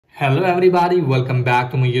Hello everybody, welcome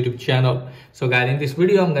back to my YouTube channel. So guys, in this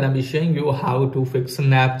video I'm gonna be showing you how to fix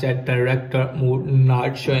Snapchat director mode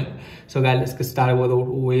not showing. So guys, let's get started without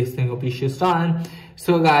wasting a precious time.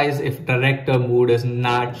 So guys, if director mode is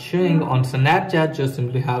not showing on Snapchat, just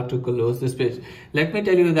simply have to close this page. Let me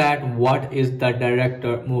tell you that what is the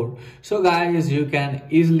director mode. So guys, you can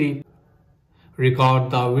easily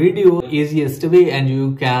record the video easiest way, and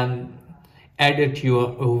you can edit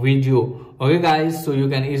your video. Okay guys, so you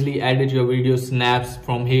can easily edit your video snaps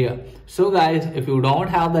from here. So guys, if you don't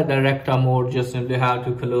have the director mode, just simply have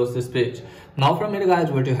to close this page. Now from here guys,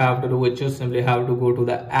 what you have to do is just simply have to go to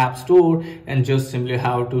the app store and just simply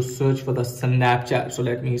have to search for the Snapchat. So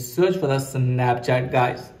let me search for the Snapchat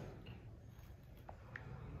guys.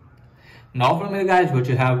 Now from here guys, what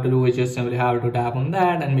you have to do is just simply have to tap on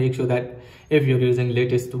that and make sure that if you're using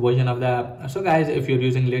latest version of the app. So guys, if you're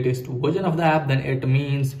using latest version of the app, then it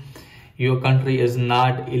means your country is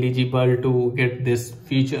not eligible to get this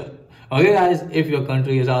feature. Okay guys, if your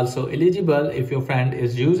country is also eligible, if your friend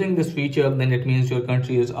is using this feature, then it means your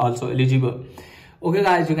country is also eligible. Okay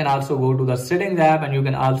guys, you can also go to the settings app and you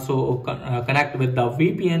can also connect with the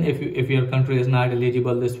VPN. If your country is not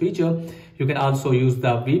eligible this feature, you can also use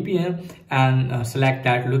the VPN and select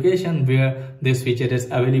that location where this feature is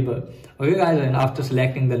available. Okay guys, and after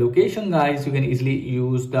selecting the location guys, you can easily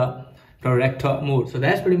use the director mode. So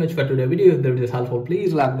that's pretty much for today's video. If the video is helpful,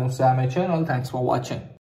 please like and subscribe my channel. Thanks for watching.